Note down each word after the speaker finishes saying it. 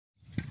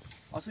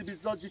অসি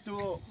বিশ্বত যেটো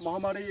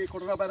মহামাৰী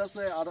করোনা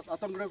ভাইরাসে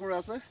আতঙ্ক করে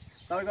আছে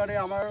তার কারণে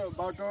আমার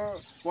ভারতের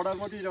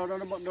প্রধানমন্ত্রী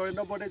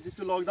নরেন্দ্র মোদী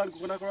যেটো লকডাউন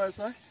ঘোষণা করা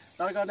আছে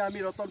তার কারণে আমি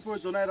রতনপুর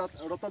জনাই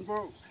রতনপুর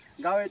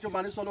গাঁও এইটো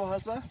মানি চলোৱা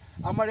আছে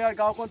আমাৰ ইয়াৰ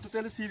গাঁওখন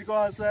টোটেলি সিল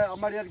কৰা আছে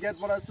আমাৰ ইয়াত গেট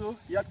বনাইছো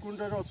ইয়াত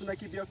কোনো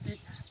অচিনাকি ব্যক্তিক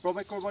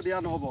প্ৰৱেশ কৰিব দিয়া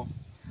নহব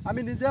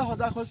আমি নিজে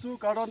সজাগ হৈছো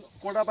কাৰণ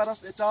কৰোনা ভাইৰাস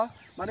এটা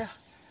মানে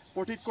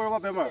প্ৰতিৰোধ কৰিব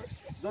বেমাৰ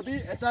যদি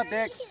এটা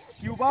দেশ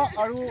কিউবা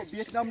আৰু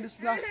ভিয়েটনাম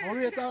নিচিনা সৰু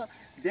এটা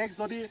দেশ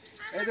যদি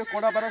এই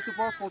কৰোনা ভাইৰাস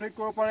ওপৰত প্ৰতিৰোধ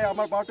কৰিব পাৰে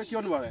আমাৰ ভাৰতে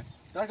কিয় নোৱাৰে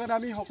তাৰ কাৰণে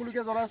আমি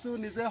সকলোকে জনাইছো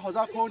নিজে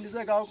সজাগ হওঁ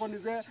নিজে গাঁওখন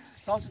নিজে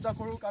চাও চিতা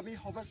কৰোঁ আমি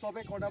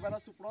সবে কৰোনা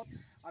ভাইৰাস ওপৰত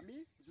আমি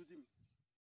যুঁজিম